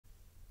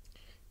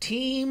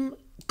Team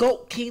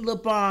GOAT King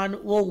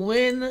LeBron will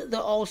win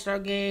the All-Star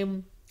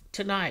game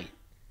tonight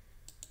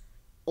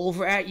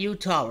over at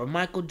Utah, where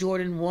Michael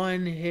Jordan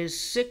won his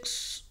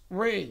sixth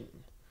ring,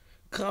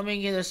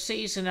 coming in a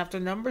season after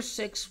number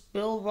 6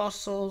 Bill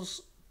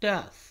Russell's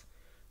death.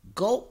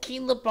 GOAT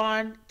King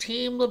LeBron,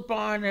 Team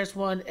LeBron has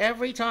won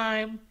every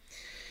time.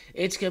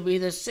 It's going to be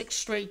the sixth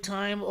straight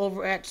time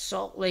over at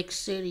Salt Lake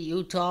City,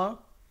 Utah.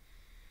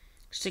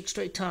 Sixth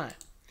straight time.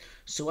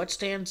 So what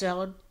stands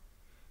out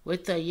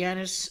with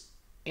Giannis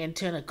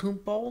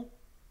Antetokounmpo,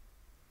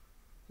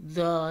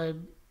 the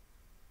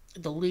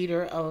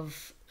leader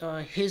of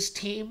his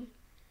team?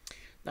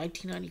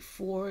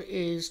 1994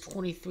 is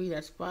 23,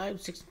 that's 5.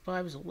 6 and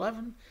 5 is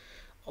 11.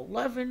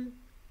 11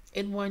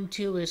 and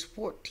 1-2 is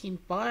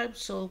 14-5.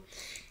 So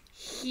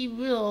he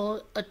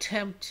will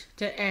attempt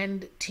to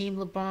end Team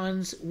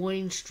LeBron's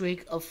winning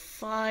streak of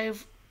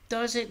 5.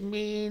 Doesn't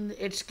mean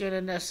it's going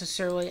to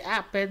necessarily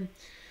happen.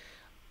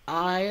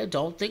 I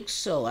don't think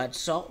so. At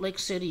Salt Lake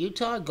City,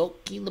 Utah,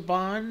 GOAT King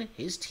LeBron,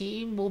 his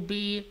team will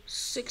be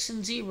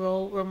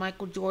 6-0, where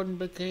Michael Jordan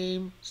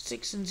became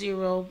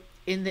 6-0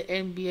 in the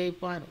NBA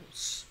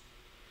Finals.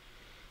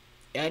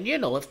 And you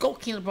know, if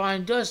GOAT King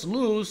LeBron does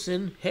lose,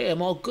 then hey,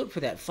 I'm all good for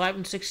that.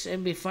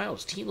 5-6 NBA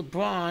Finals. Team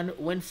LeBron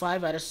win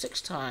 5 out of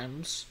 6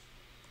 times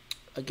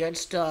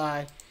against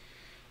Giannis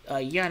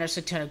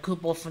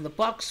Antetokounmpo from the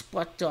Bucks.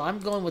 But I'm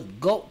going with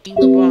GOAT King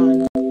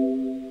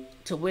LeBron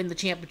to win the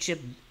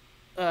championship.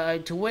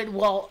 To win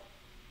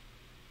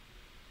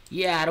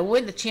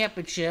the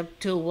championship,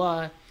 to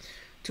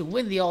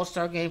win the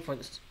All-Star game for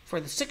the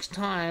 6th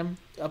time.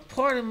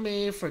 Pardon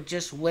me for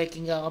just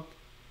waking up.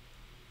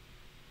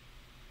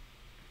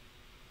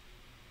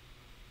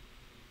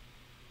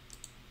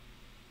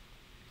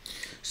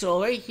 So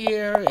right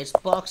here, it's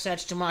Bucks,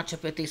 that's Giannis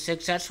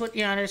 56. That's what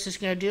Giannis is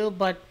going to do.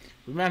 But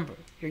remember,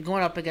 you're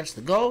going up against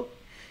the GOAT.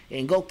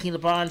 And GOAT King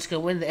LeBron is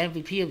going to win the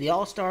MVP of the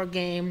All-Star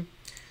game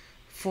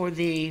for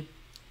the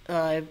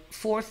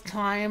 4th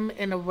time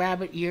in a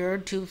rabbit year,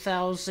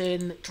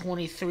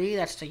 2023.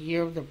 That's the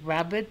year of the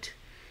rabbit.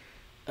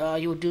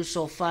 You would do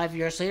so 5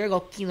 years later.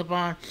 GOAT King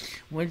LeBron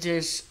wins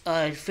his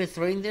 5th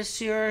ring this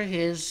year.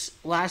 His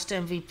last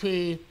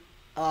MVP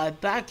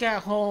back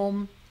at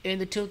home in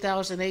the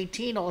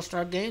 2018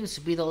 All-Star Games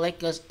to be the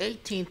Lakers'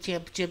 18th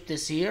championship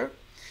this year.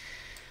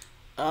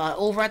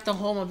 Over at the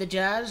home of the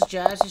Jazz.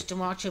 Jazz is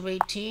Giannis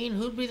 18.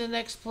 Who'd be the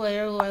next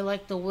player who I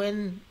like to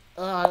win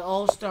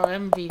All-Star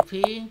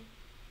MVP?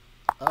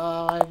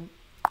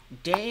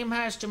 Dame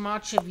has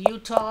Giannis of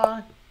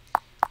Utah.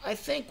 I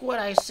think what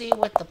I see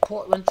with the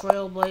Portland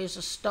Trail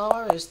Blazers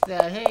star is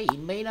that, hey, he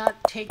may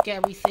not take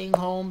everything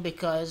home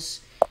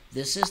because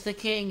this is the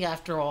king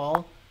after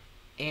all.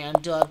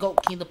 And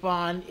GOAT King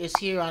LeBron is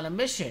here on a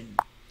mission.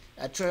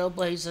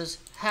 Trailblazers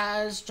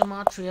has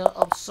Gematria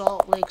of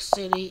Salt Lake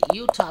City,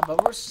 Utah.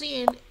 But we're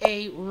seeing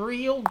a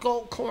real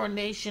GOAT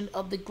coronation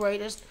of the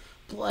greatest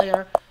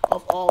player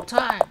of all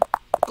time.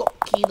 GOAT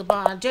King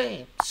LeBron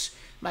James.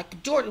 Michael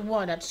Jordan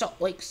won at Salt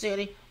Lake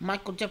City.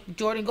 Michael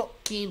Jordan,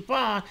 GOAT King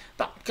LeBron,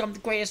 about to become the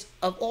greatest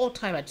of all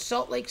time at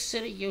Salt Lake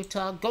City,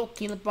 Utah. GOAT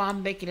King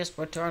LeBron making his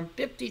return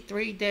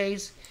 53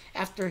 days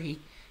after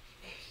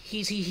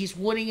he's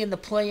winning in the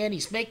play-in.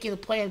 He's making the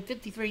play-in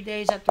 53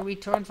 days after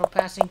return for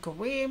passing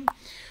Kareem.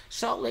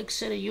 Salt Lake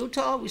City,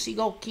 Utah. We see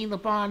GOAT King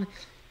LeBron,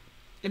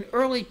 an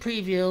early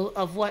preview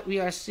of what we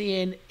are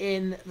seeing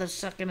in the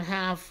second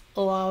half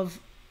of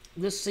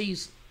this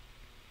season.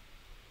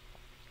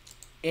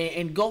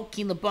 And GOAT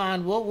King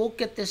LeBron will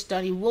get this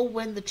done. He will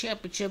win the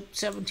championship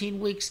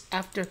 17 weeks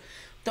after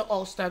the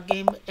All-Star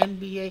Game.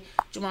 NBA,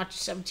 Giannis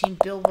 17,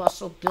 Bill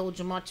Russell, Bill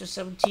Giannis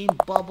 17,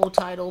 bubble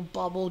title,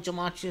 bubble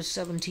Giannis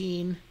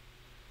 17.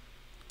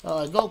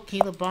 GOAT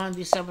King LeBron,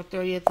 December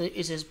 30th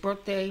is his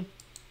birthday.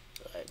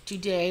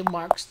 Today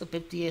marks the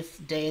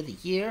 50th day of the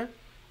year.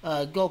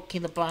 GOAT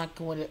King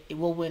LeBron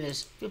will win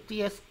his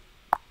 50th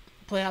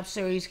playoff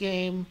series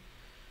game.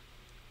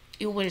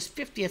 He will win his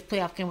 50th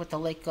playoff game with the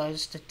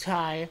Lakers to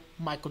tie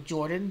Michael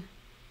Jordan.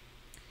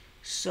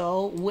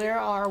 So, where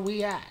are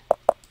we at?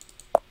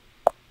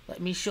 Let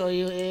me show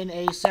you in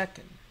a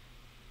second.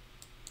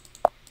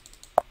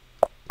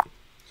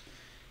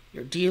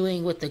 You're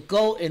dealing with the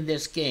GOAT in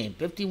this game.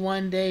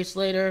 51 days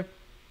later,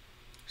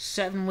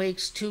 7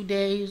 weeks, 2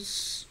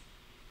 days.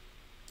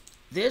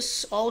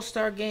 This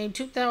All-Star Game,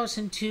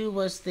 2002,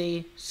 was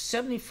the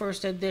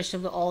 71st edition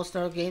of the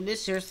All-Star Game.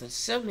 This year's the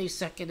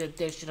 72nd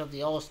edition of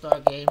the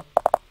All-Star Game.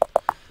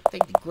 I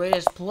think the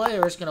greatest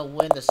player is going to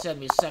win the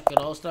 72nd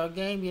All-Star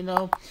Game. You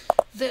know,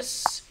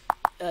 this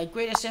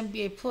greatest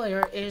NBA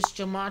player is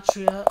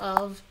Gematria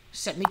of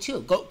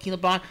 72. GOAT King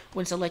LeBron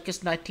wins the Lakers'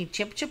 19th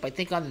championship. I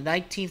think on the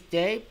 19th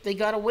day, they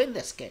got to win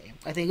this game.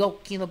 I think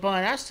GOAT King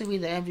LeBron has to be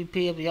the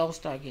MVP of the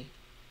All-Star Game.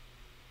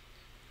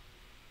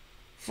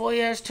 4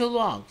 years too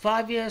long.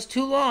 5 years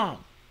too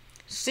long.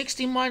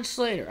 60 months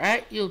later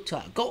at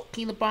Utah, GOAT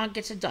King LeBron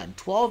gets it done.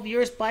 12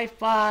 years by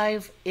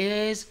 5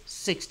 is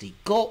 60.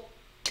 GOAT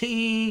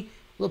King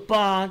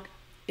LeBron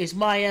is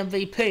my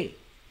MVP.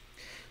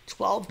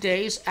 12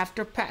 days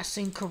after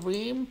passing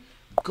Kareem,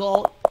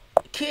 GOAT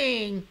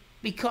King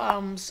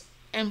becomes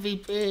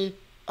MVP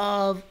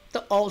of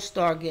the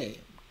All-Star game.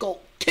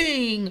 GOAT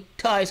King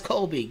ties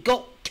Kobe.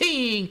 GOAT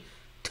King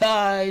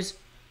ties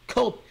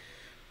Kobe.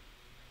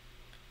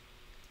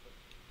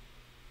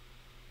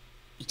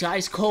 He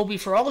ties Kobe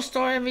for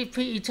All-Star MVP.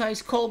 He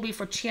ties Kobe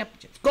for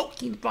championships. GOAT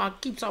King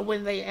LeBron keeps on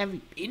winning the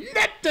MVP.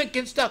 Nothing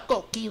can stop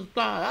GOAT King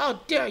LeBron. How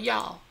dare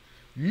y'all?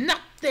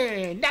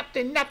 Nothing.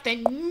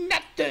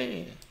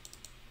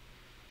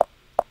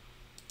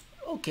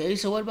 Okay,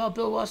 so what about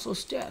Bill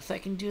Russell's death? I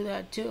can do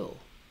that too.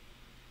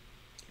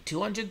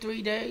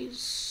 203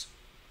 days.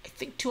 I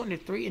think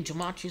 203, and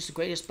Jumanji is the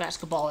greatest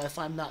basketballer, if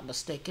I'm not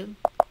mistaken.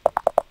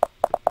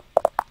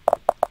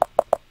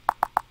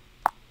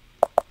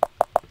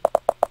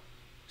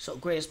 So,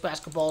 greatest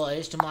basketballer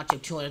is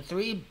Jumanji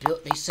 203.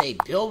 They say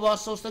Bill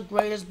Russell's the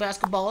greatest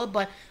basketballer,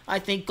 but I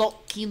think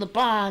GOAT King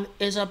LeBron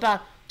is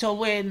about to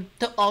win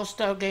the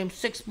All-Star Game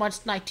 6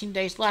 months, 19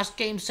 days. Last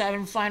Game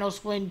 7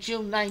 finals win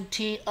June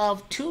 19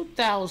 of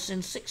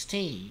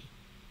 2016.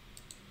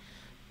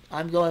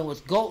 I'm going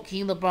with GOAT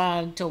King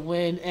LeBron to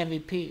win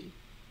MVP.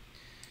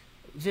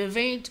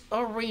 Vivint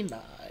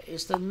Arena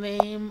is the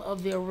name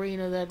of the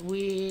arena that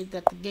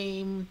the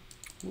game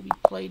will be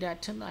played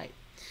at tonight.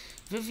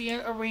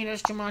 Vivint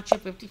Arena's Jumanji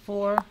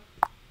 54.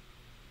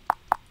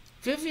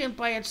 Vivint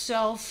by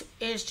itself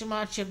is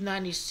Jumanji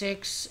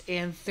 96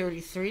 and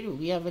 33. Do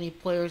we have any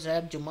players that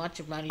have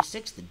Jumanji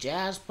 96? The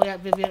Jazz play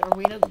at Vivint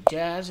Arena. The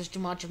Jazz is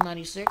Jumanji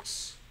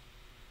 96.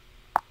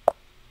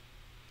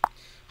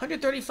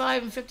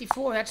 135 and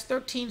 54. That's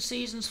 13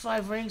 seasons,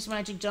 5 rings.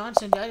 Magic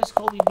Johnson. That is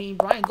Kobe Bean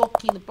Bryant. GOAT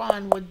King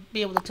LeBron would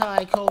be able to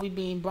tie Kobe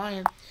Bean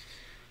Bryant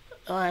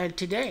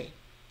today.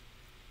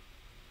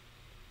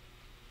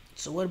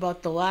 So what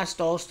about the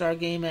last All-Star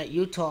game at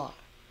Utah?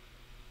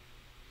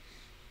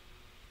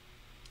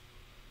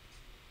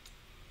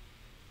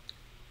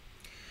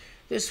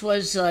 This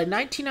was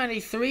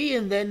 1993,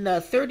 and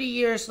then 30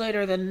 years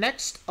later, the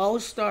next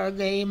All-Star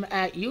game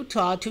at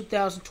Utah,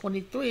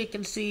 2023,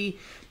 can see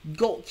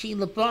GOAT King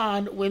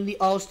LeBron win the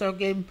All-Star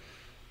game.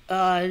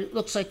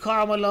 Looks like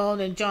Karl Malone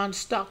and John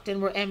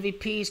Stockton were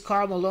MVPs.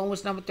 Karl Malone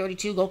was number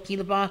 32. GOAT King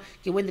LeBron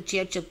can win the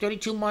championship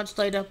 32 months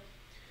later.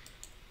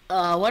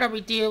 What are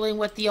we dealing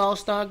with the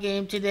All-Star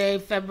game today,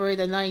 February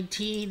the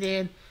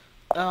 19th,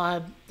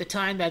 and the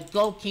time that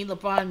GOAT King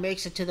LeBron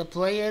makes it to the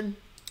play-in?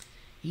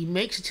 He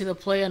makes it to the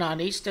play-in on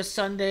Easter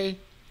Sunday.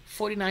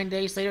 49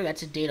 days later,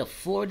 that's a date of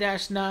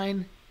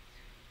 4-9.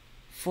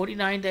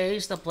 49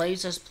 days, the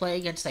Blazers play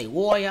against the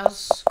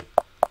Warriors.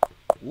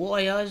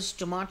 Warriors,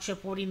 Jumanji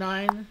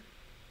 49.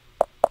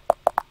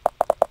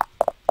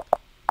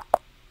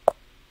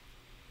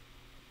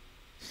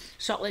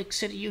 Salt Lake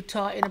City,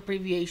 Utah, in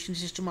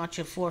abbreviations, is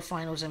Jumanji 4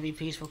 Finals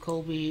MVPs for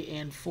Kobe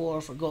and 4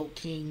 for GOAT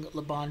King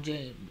LeBron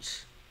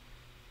James.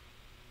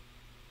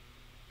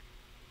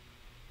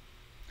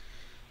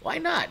 Why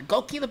not?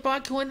 GOAT King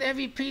LeBron can win the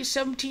MVP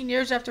 17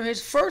 years after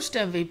his first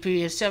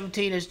MVP at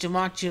 17 as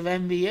Jumanji of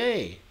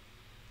NBA.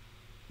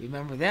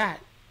 Remember that.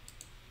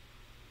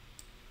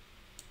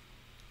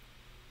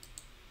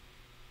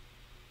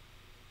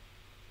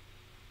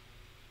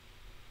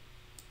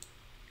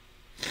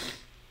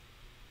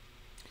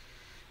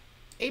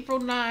 April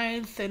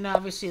 9th, and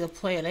obviously the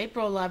play on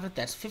April 11th,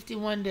 that's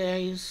 51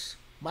 days.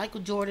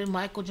 Michael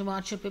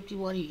Jumanji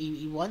 51,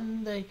 he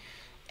won the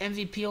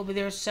MVP over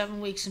there 7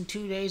 weeks and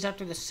 2 days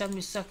after the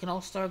 72nd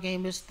All-Star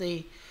game is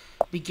the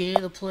beginning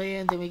of the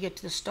play-in. Then we get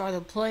to the start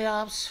of the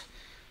playoffs.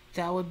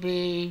 That would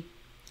be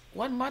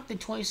 1 month and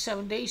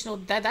 27 days. No,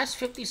 that's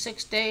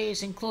 56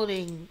 days,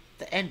 including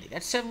the ending.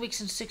 That's 7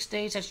 weeks and 6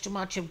 days. That's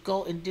Jumanji of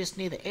GOAT in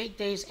Disney. The 8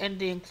 days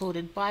ending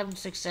included 5 and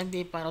 6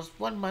 NBA Finals.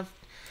 1 month,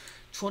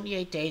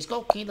 28 days.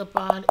 GOAT King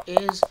LeBron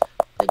is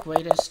the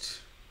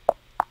greatest.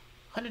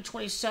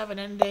 127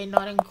 NBA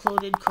not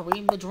included.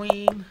 Kareem the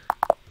Dream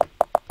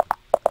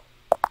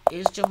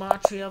is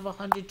Gematria of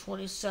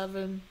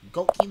 127.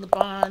 GOAT King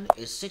LeBron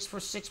is 6 for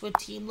 6 with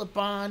Team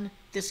LeBron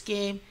this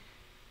game.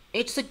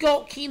 It's the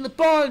GOAT King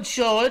LeBron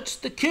show. It's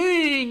the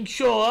King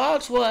show.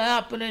 That's what's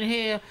happening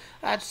here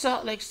at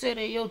Salt Lake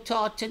City,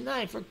 Utah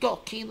tonight for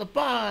GOAT King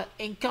LeBron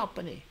and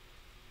company.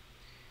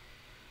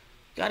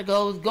 Gotta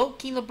go with GOAT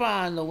King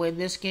LeBron to win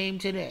this game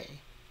today.